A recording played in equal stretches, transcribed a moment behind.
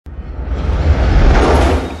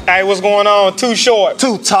Hey, what's going on? Too short.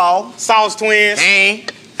 Too tall. Sauce twins. Hey,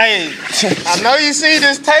 I know you see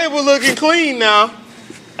this table looking clean now.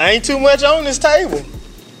 Ain't too much on this table.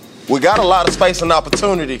 We got a lot of space and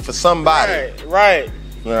opportunity for somebody. Right.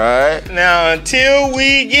 All right. Now, until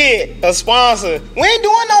we get a sponsor, we ain't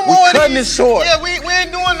doing no more of these. Cutting it short. Yeah, we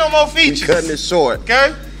ain't doing no more features. We cutting it short.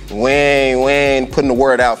 Okay? We ain't putting the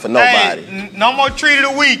word out for nobody. Hey, no more treat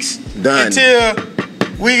of the weeks. Done. Until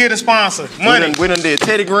we get a sponsor. Money. We done did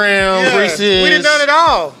Teddy Graham, Reese's. We done it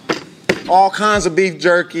all. All kinds of beef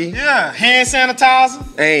jerky. Yeah, hand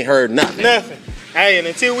sanitizer. Ain't heard nothing. Hey, and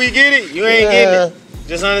until we get it, you ain't getting it.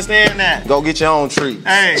 Just understand that. Go get your own treat.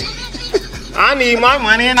 Hey, I need my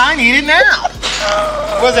money and I need it now.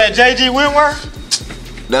 What's that, J.G.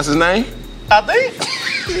 Wentworth? That's his name? I think.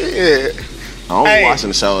 Yeah. I don't be watching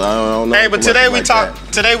the show. I don't know. Hey, but today we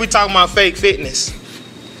talking about fake fitness.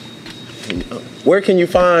 Where can you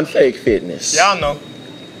find fake fitness? Y'all know.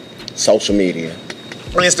 Social media.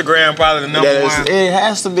 Instagram probably the number one. It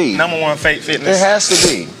has to be. Number one fake fitness. It has to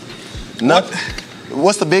be.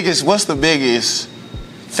 What's the biggest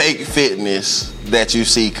fake fitness that you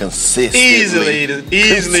see consistently?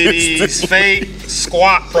 Easily these fake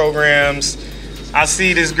squat programs. I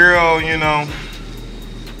see this girl, doing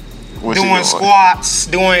squats,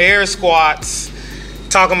 doing air squats,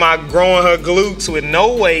 talking about growing her glutes with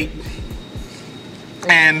no weight,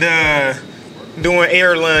 and doing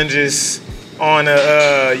air lunges on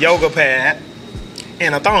a yoga pad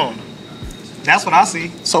and a thong. That's what I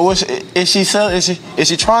see. So is she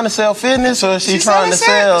trying to sell fitness or is she trying to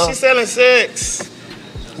sell? She's selling sex.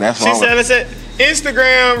 That's She's selling sex.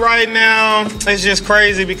 Instagram right now is just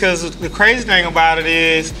crazy because the crazy thing about it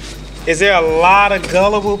is there a lot of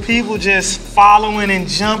gullible people just following and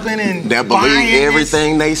jumping and that believe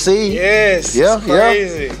everything they see. Yes. Yeah.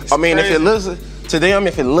 Crazy. I mean, if it looks to them,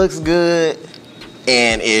 if it looks good,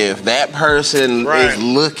 and if that person is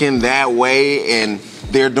looking that way and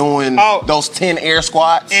they're doing those 10 air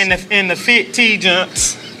squats and the fit tea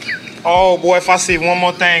jumps. Oh boy, if I see one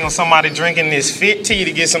more thing on somebody drinking this fit tea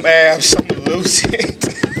to get some abs, I'm gonna lose it.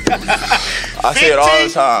 I say it all the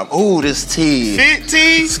time. Ooh, this tea. Fit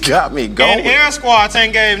tea. It's got me going. And air squats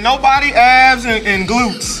ain't gave nobody abs and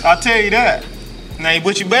glutes. I'll tell you that. Now,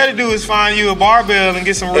 what you better do is find you a barbell and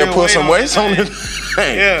get some real weight. And put some weights on it.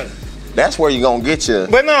 Yeah. That's where you're gonna get your.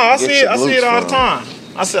 But no, I see it all the time.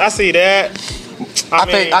 I see that.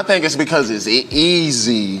 I think it's because it's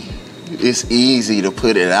easy. It's easy to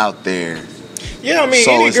put it out there. Yeah, I mean,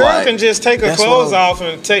 so any girl can just take her clothes off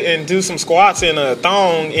and do some squats in a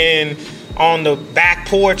thong on the back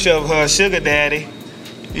porch of her sugar daddy.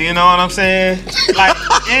 You know what I'm saying? Like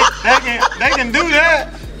they can do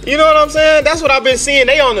that. You know what I'm saying? That's what I've been seeing.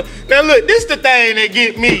 Now look, this the thing that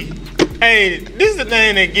get me. Hey, this is the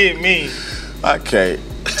thing that get me. Okay.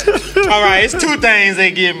 All right, it's two things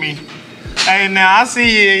that get me. Hey, now I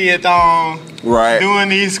see you in your thong. Right. Doing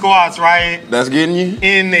these squats, right? That's getting you?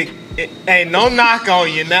 Ain't no knock on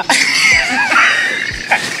you now.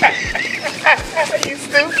 You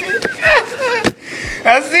stupid.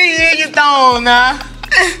 I see you in your thong now.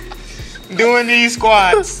 Doing these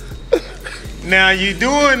squats. Now you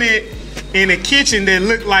doing it in a kitchen that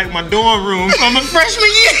looked like my dorm room from a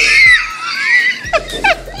freshman year.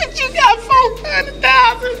 You got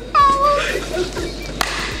 400,000 followers.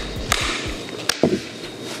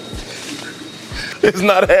 It's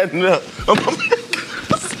not adding up.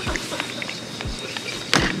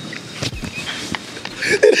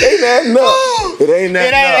 It ain't adding up. It ain't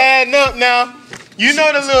adding up now. You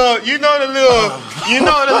know the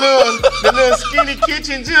little skinny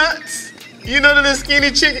kitchen junts. You know the little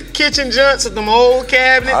skinny kitchen junts with them old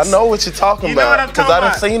cabinets. I know what you're talking about. You know what I'm talking about?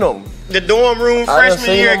 Because I done seen them. The dorm room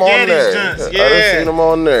freshman year Getty's junts. Yeah. I done seen them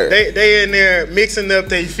on there. They in there mixing up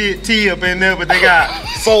they fit tea up in there, but they got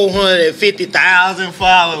 450,000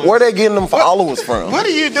 followers. Where they getting them followers from? What are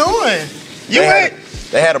you doing?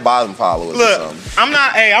 They had a bottom followers or something. I'm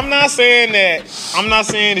not saying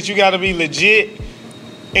that you gotta be legit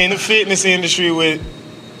in the fitness industry with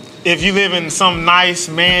if you live in some nice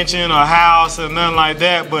mansion or house or nothing like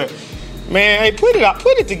that, but man, hey, put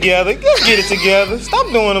it together. Let's get it together.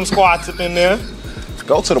 Stop doing them squats up in there.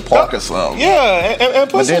 Go to the park or something. Yeah, and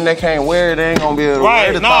put but then they can't wear it. They ain't gonna be able to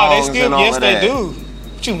wear the thongs they still, yes, they do.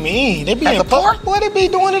 What you mean? They be at the park? Boy, they be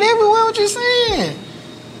doing it everywhere. What you saying?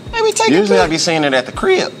 They be taking. Usually I be seeing it at the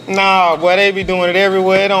crib. Nah, boy, they be doing it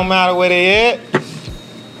everywhere. It don't matter where they at.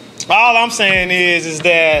 All I'm saying is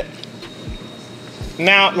that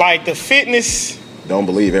now, like the fitness. Don't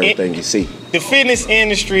believe everything you see. The fitness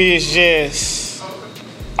industry is just,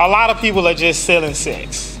 a lot of people are just selling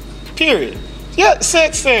sex. Period. Yeah,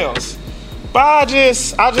 sex sells. But I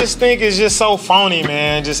just think it's just so phony,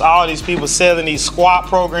 man. Just all these people selling these squat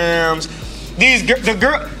programs.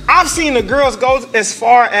 I've seen the girls go as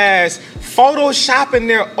far as photoshopping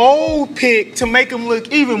their old pic to make them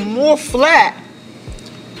look even more flat.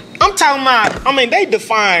 I'm talking about, they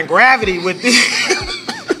define gravity with the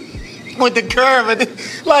with the curve.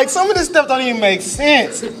 Like, some of this stuff don't even make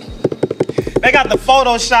sense. They got the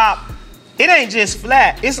Photoshop. It ain't just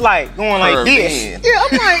flat. It's like going like this. Yeah,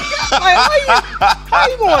 I'm like how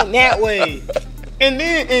you going that way? And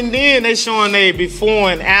then they showing they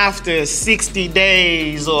before and after 60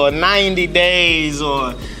 days or 90 days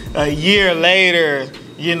or a year later.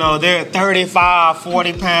 You know, they're 35,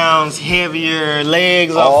 40 pounds heavier,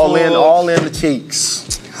 legs are all in the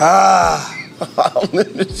cheeks. All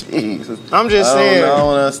in the cheeks. I'm just saying. I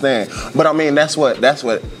don't understand. But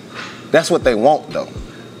that's what they want though.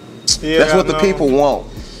 Yeah, that's what the people want.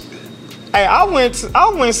 Hey, I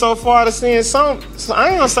went so far to seeing some. So I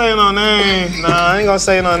ain't gonna say no names. Nah, I ain't gonna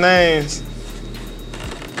say no names.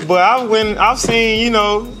 But I've seen,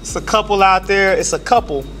 it's a couple out there. It's a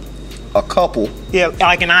couple. A couple? Yeah,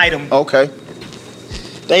 like an item. Okay.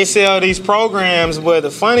 They sell these programs, but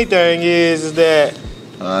the funny thing is that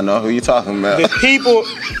I know who you're talking about.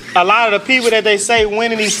 A lot of the people that they say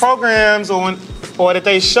winning these programs or that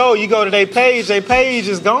they show, you go to their page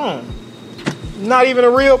is gone. Not even a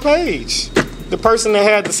real page. The person that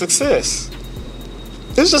had the success.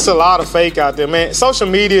 There's just a lot of fake out there, man. Social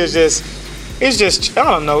media is just, I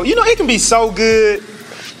don't know. It can be so good.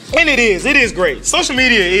 And it is great. Social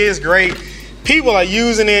media is great. People are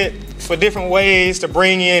using it for different ways to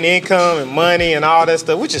bring in income and money and all that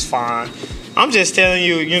stuff, which is fine. I'm just telling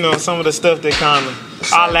you, some of the stuff that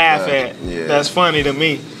I laugh at. Yeah. That's funny to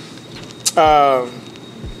me.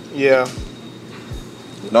 Yeah.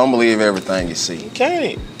 Don't believe everything you see.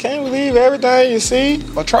 Can't believe everything you see.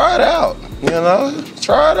 Well, try it out.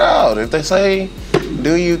 Try it out. If they say,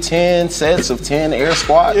 do you 10 sets of 10 air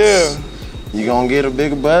squats? Yeah. You gonna get a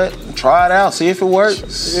bigger butt? Try it out. See if it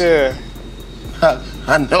works. Yeah.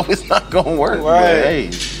 I know it's not gonna work. Right. But hey,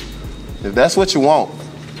 if that's what you want.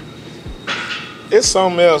 It's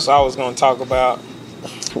something else I was gonna talk about.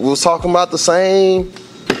 We was talking about the same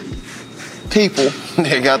people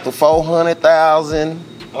that got the 400,000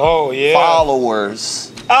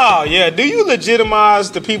 followers. Oh yeah. Do you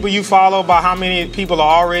legitimize the people you follow by how many people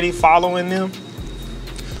are already following them?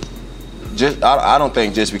 I don't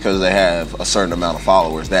think just because they have a certain amount of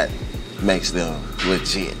followers that makes them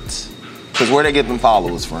legit. Because where they get them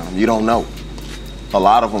followers from, you don't know. A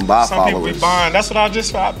lot of them buy followers. Some people be buying. That's what I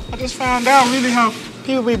just found out. Really, how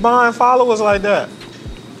people be buying followers like that.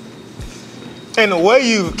 And the way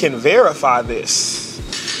you can verify this,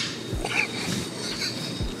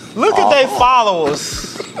 look at their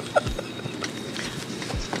followers.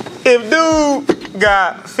 If dude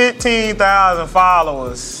got 15,000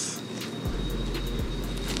 followers.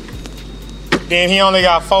 Then he only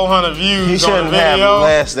got 400 views. He shouldn't on the video. have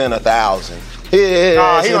less than 1,000.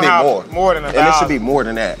 It should be more than 1,000. And it should be more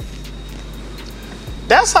than that.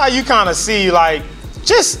 That's how you kind of see,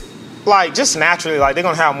 just naturally, they're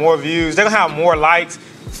gonna have more views. They're gonna have more likes.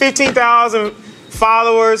 15,000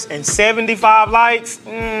 followers and 75 likes.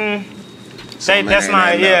 That's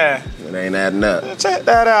not. Yeah. It ain't adding up. Check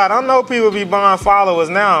that out. I know people be buying followers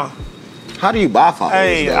now. How do you buy followers?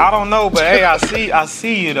 Hey, though? I don't know, but hey, I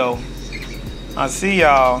see you though. I see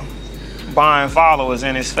y'all buying followers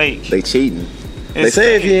and it's fake. They cheating. They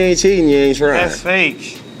say fake. If you ain't cheating, you ain't trying. That's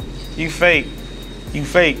fake. You fake.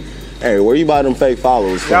 Hey, where you buy them fake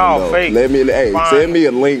followers from? Y'all though? Fake. Send me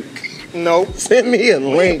a link. Nope. Send me a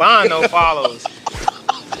link. We ain't buying no followers.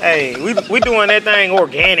 Hey, we doing that thing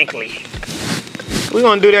organically. We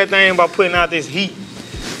gonna do that thing by putting out this heat.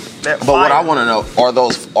 But what I want to know are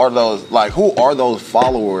those who are those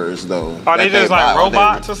followers though? Are they just like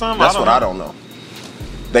robots or something? That's what I don't know.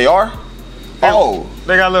 They are? They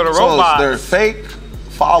got little robots. So they're fake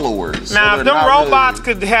followers. Now, if them robots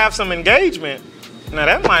could have some engagement, now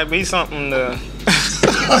that might be something to.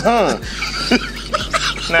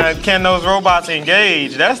 Now, can those robots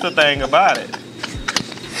engage? That's the thing about it.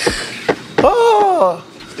 Oh.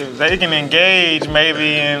 If they can engage,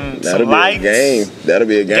 maybe in some likes. That'll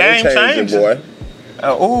be a game changer, boy.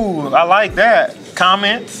 I like that.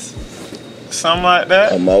 Comments, something like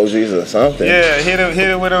that. Emojis or something. Yeah, hit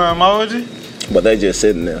it with an emoji. But they just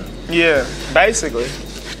sitting there. Yeah, basically.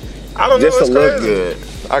 I don't know. Just to look good,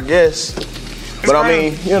 I guess. But I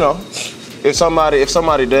mean, if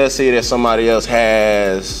somebody does see that somebody else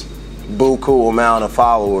has buku amount of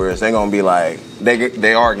followers, they're gonna be like,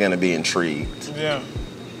 they are gonna be intrigued. Yeah.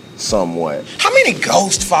 Somewhat. How many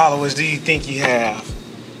ghost followers do you think you have?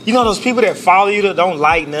 You know those people that follow you that don't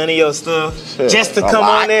like none of your stuff? Shit, just to come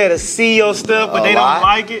on there to see your stuff, but they don't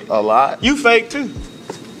like it? A lot. You fake too.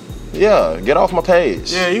 Yeah, get off my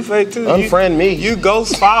page. Yeah, you fake too. Unfriend me. You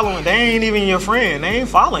ghost following. They ain't even your friend. They ain't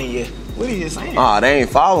following you. What are you saying? They ain't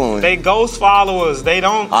following. They ghost followers. They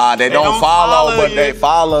don't. They don't follow, but they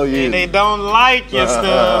follow you. And they don't like your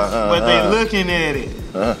stuff, but they looking at it.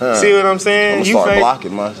 See what I'm saying? I'm gonna start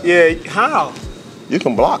blocking myself. Yeah, how? You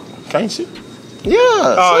can block, can't you? Yeah.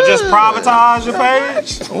 Oh, just privatize your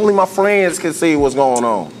page? Only my friends can see what's going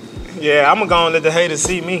on. Yeah, I'm gonna go and let the haters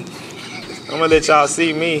see me. I'm gonna let y'all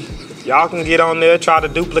see me. Y'all can get on there, try to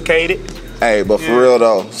duplicate it. Hey, but for real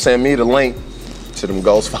though, send me the link to them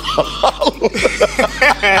ghost followers.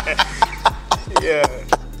 Yeah,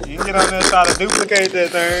 you can get on there and try to duplicate that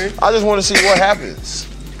thing. I just want to see what happens.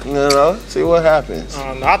 You know, see what happens.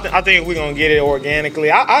 No, I think we're gonna get it organically.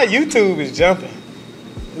 Our YouTube is jumping.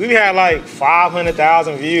 We had like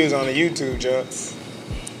 500,000 views on the YouTube jumps.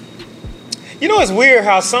 You know, it's weird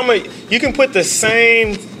how you can put the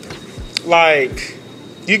same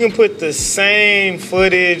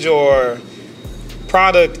footage or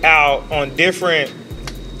product out on different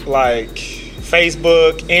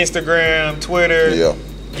Facebook, Instagram, Twitter,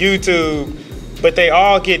 YouTube, but they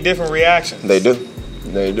all get different reactions. They do.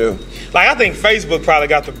 I think Facebook probably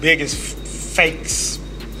got the biggest fakes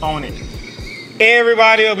on it.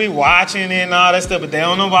 Everybody will be watching it and all that stuff, but they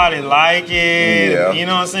don't nobody like it. Yeah. You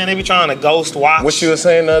know what I'm saying? They be trying to ghost watch. What you were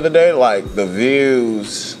saying the other day, the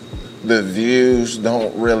views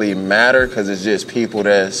don't really matter because it's just people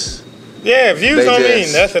that's... Yeah, views don't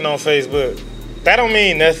mean nothing on Facebook. That don't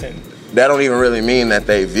mean nothing. That don't even really mean that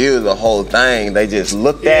they view the whole thing. They just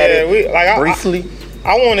looked at it briefly.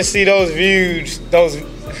 I want to see those views.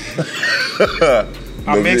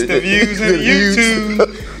 I mixed the views in YouTube.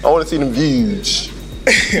 I want to see them views.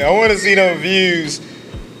 I want to see them views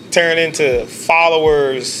turn into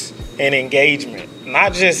followers and engagement,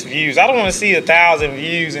 not just views. I don't want to see 1,000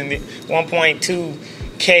 views and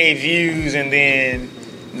 1.2K views and then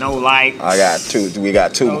no likes. We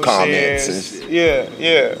got two comments. Yeah.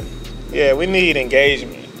 We need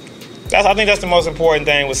engagement. I think that's the most important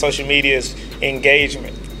thing with social media is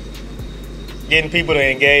engagement. Getting people to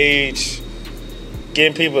engage,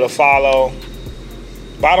 getting people to follow.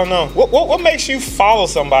 But I don't know. What makes you follow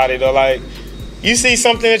somebody though? You see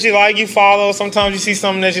something that you like, you follow. Sometimes you see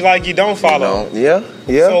something that you like, you don't follow. Yeah.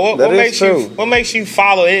 So what makes you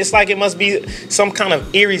follow it? It's like it must be some kind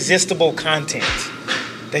of irresistible content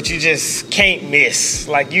that you just can't miss.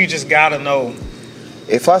 You just gotta know.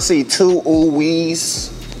 If I see 2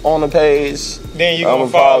 ooh-wees on the page, then you gonna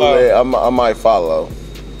follow. I might follow.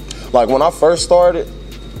 When I first started,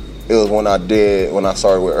 it was when I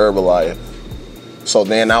started with Herbalife. So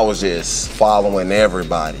then I was just following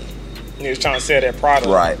everybody. You was trying to sell that product.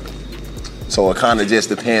 Right. So it kind of just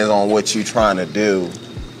depends on what you're trying to do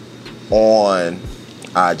on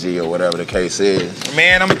IG or whatever the case is.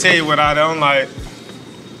 Man, I'm going to tell you what I don't like.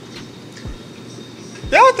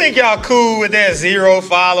 Y'all think y'all cool with that 0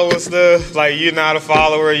 follower stuff? You're not a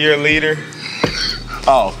follower, you're a leader?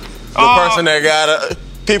 The person that got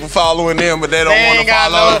people following them, but they don't want to follow. They ain't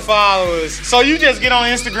got no followers. So you just get on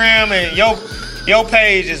Instagram and your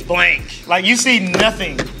page is blank. You see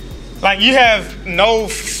nothing. You have no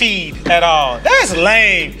feed at all. That's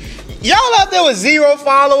lame. Y'all out there with 0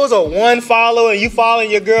 followers or 1 follower and you following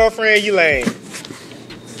your girlfriend, you lame.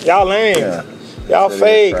 Y'all lame. Yeah, y'all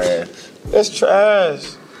fake. That's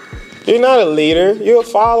trash. You're not a leader. You're a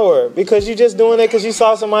follower because you're just doing it because you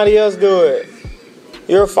saw somebody else do it.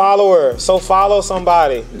 You're a follower, so follow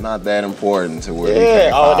somebody. Not that important to where you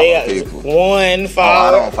can't follow people. 1 follower.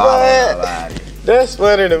 I don't follow nobody. That's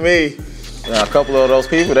funny to me. Yeah, a couple of those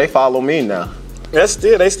people, they follow me now. They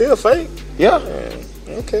still fake? Yeah.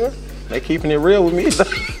 Okay. They keeping it real with me.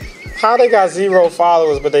 How they got 0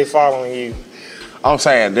 followers, but they following you? I'm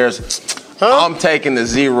saying I'm taking the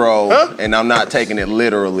 0 and I'm not taking it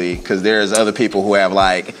literally because there's other people who have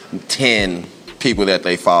 10 people that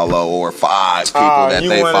they follow or 5 people that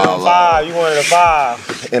they follow. You one of the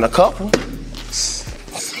 5. In a couple.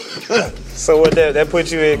 So what that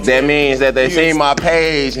put you in? That means that they seen my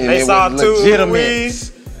page and it was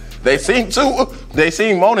legitimate. They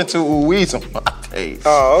seen more than 2 ooh-wees on my page.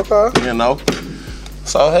 Oh, okay.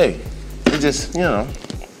 So hey, it just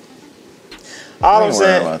all I'm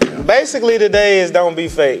saying, basically today is don't be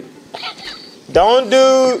fake. Don't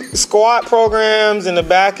do squat programs in the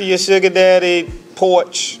back of your sugar daddy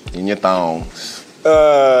porch. In your thongs.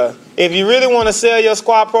 If you really want to sell your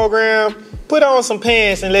squat program, put on some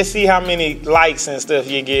pants and let's see how many likes and stuff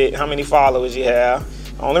you get, how many followers you have.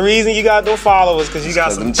 Only reason you got those followers because you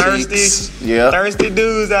got some thirsty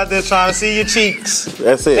dudes out there trying to see your cheeks.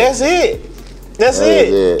 That's it. That's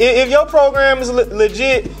it. If your program is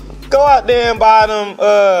legit, go out there and buy them.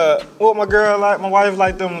 What my wife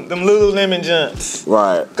like them Lululemon junts.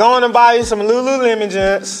 Right. Go on and buy you some Lululemon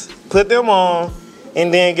junts, put them on,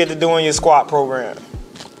 and then get to doing your squat program.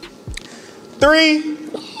 3,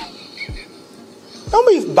 don't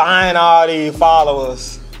be buying all these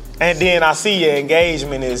followers, and then I see your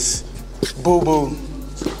engagement is boo-boo,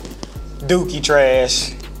 dookie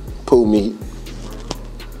trash. Poo meat.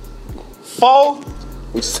 4,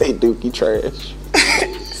 we say dookie trash.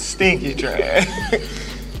 Stinky trash.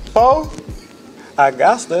 4, I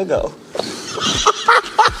got to go.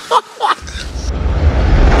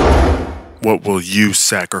 What will you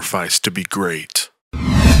sacrifice to be great?